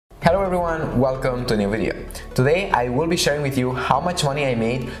Hello everyone, welcome to a new video. Today I will be sharing with you how much money I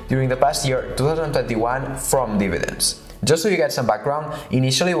made during the past year 2021 from dividends. Just so you get some background,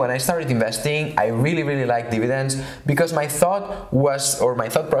 initially when I started investing, I really liked dividends because my thought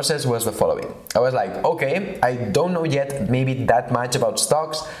process was the following. I was like, okay, I don't know yet maybe that much about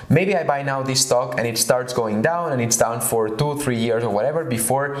stocks. Maybe I buy now this stock and it starts going down and it's down for 2-3 years or whatever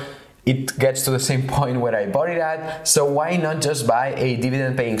before it gets to the same point where I bought it at, so why not just buy a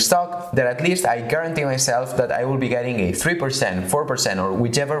dividend paying stock that at least I guarantee myself that I will be getting a 3%, 4% or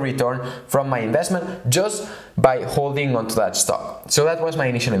whichever return from my investment just by holding onto that stock. So that was my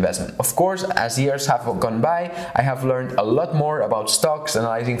initial investment. Of course, as years have gone by, I have learned a lot more about stocks,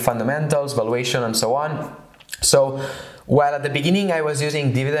 analyzing fundamentals, valuation and so on. So while at the beginning I was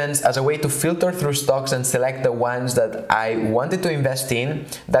using dividends as a way to filter through stocks and select the ones that I wanted to invest in,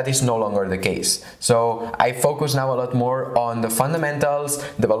 that is no longer the case. So I focus now a lot more on the fundamentals,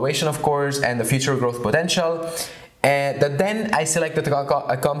 the valuation of course, and the future growth potential. That then I selected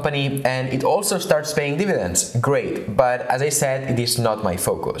a company and it also starts paying dividends. Great, but as I said, it is not my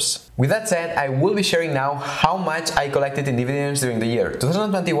focus. With that said, I will be sharing now how much I collected in dividends during the year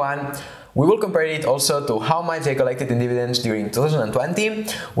 2021. We will compare it also to how much I collected in dividends during 2020.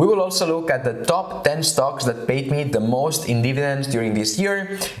 We will also look at the top 10 stocks that paid me the most in dividends during this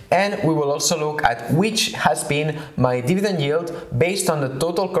year. And we will also look at which has been my dividend yield based on the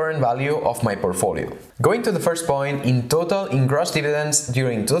total current value of my portfolio. Going to the first point, in total in gross dividends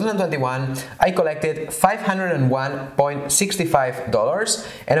during 2021, I collected $501.65,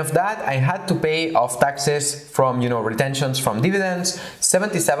 and of that I had to pay off taxes from retentions from dividends,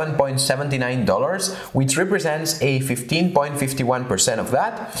 $77.79, which represents a 15.51% of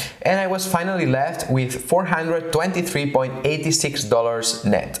that, and I was finally left with $423.86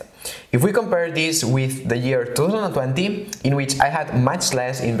 net. If we compare this with the year 2020, in which I had much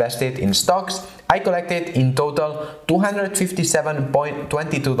less invested in stocks, I collected in total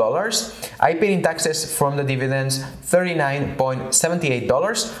 $257.22. I paid in taxes from the dividends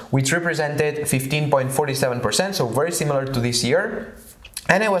 $39.78, which represented 15.47%, so very similar to this year.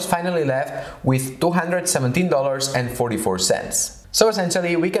 And I was finally left with $217.44. So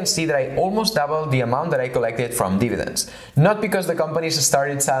essentially, we can see that I almost doubled the amount that I collected from dividends. Not because the companies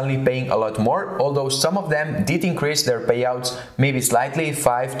started suddenly paying a lot more, although some of them did increase their payouts maybe slightly,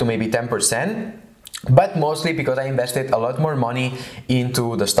 5 to maybe 10%. But mostly because I invested a lot more money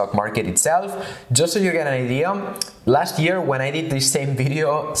into the stock market itself. Just so you get an idea, last year when I did this same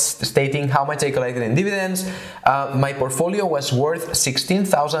video stating how much I collected in dividends, my portfolio was worth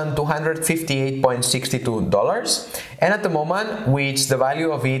 $16,258.62, and at the moment, which the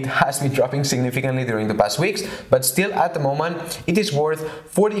value of it has been dropping significantly during the past weeks, but still at the moment it is worth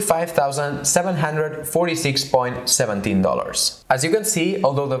 $45,746.17. As you can see,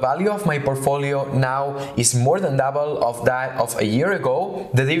 although the value of my portfolio now is more than double of that of a year ago,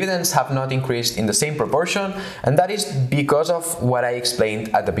 the dividends have not increased in the same proportion, and that is because of what I explained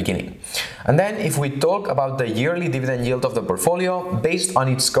at the beginning. And then if we talk about the yearly dividend yield of the portfolio based on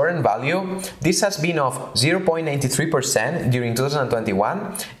its current value, this has been of 0.93% during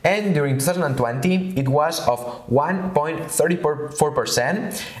 2021, and during 2020 it was of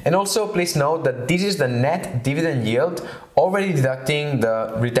 1.34%. And also please note that this is the net dividend yield, already deducting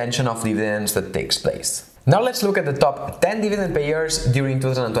the retention of dividends that takes place. Now let's look at the top 10 dividend payers during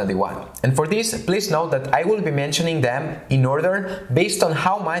 2021. And for this, please note that I will be mentioning them in order based on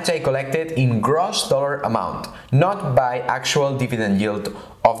how much I collected in gross dollar amount, not by actual dividend yield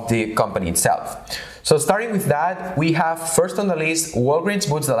of the company itself. So starting with that, we have first on the list Walgreens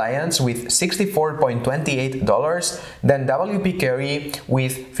Boots Alliance with $64.28, then WP Carey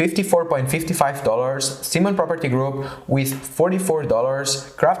with $54.55, Simon Property Group with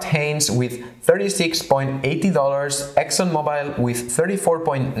 $44, Kraft Heinz with $36.80, ExxonMobil with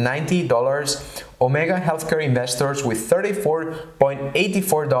 $34.90, Omega Healthcare Investors with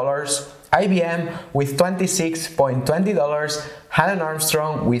 $34.84, IBM with $26.20, Hannon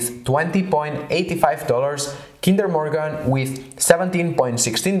Armstrong with $20.85, Kinder Morgan with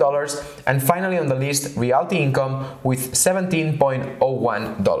 $17.16, and finally on the list, Realty Income with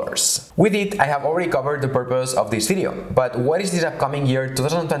 $17.01. With it, I have already covered the purpose of this video, but what is this upcoming year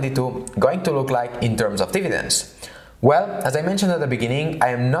 2022 going to look like in terms of dividends? Well, as I mentioned at the beginning, I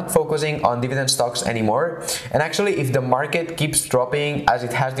am not focusing on dividend stocks anymore, and actually if the market keeps dropping as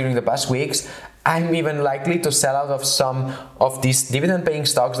it has during the past weeks, I'm even likely to sell out of some of these dividend paying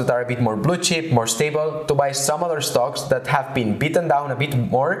stocks that are a bit more blue chip, more stable, to buy some other stocks that have been beaten down a bit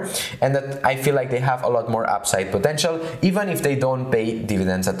more and that I feel like they have a lot more upside potential, even if they don't pay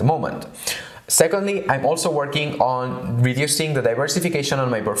dividends at the moment. Secondly, I'm also working on reducing the diversification on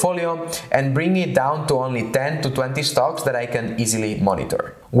my portfolio and bringing it down to only 10 to 20 stocks that I can easily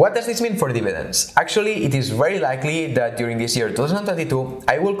monitor. What does this mean for dividends? Actually, it is very likely that during this year 2022,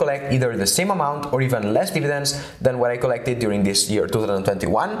 I will collect either the same amount or even less dividends than what I collected during this year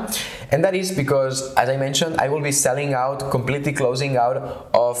 2021. And that is because, as I mentioned, I will be selling out, completely closing out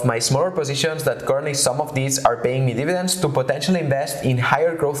of my smaller positions that currently some of these are paying me dividends to potentially invest in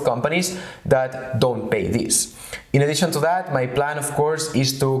higher growth companies that don't pay this. In addition to that, my plan, of course,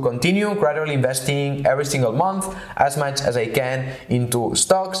 is to continue gradually investing every single month as much as I can into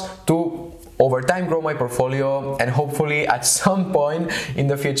stocks to over time grow my portfolio and hopefully at some point in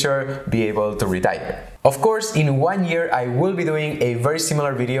the future be able to retire. Of course, in 1 year I will be doing a very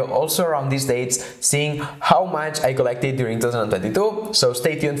similar video also around these dates, seeing how much I collected during 2022, so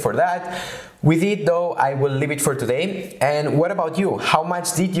stay tuned for that. With it though, I will leave it for today. And what about you? How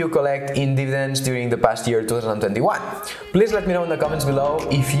much did you collect in dividends during the past year 2021? Please let me know in the comments below.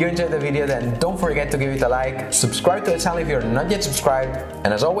 If you enjoyed the video, then don't forget to give it a like, subscribe to the channel if you're not yet subscribed,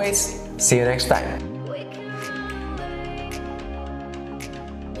 and as always, see you next time.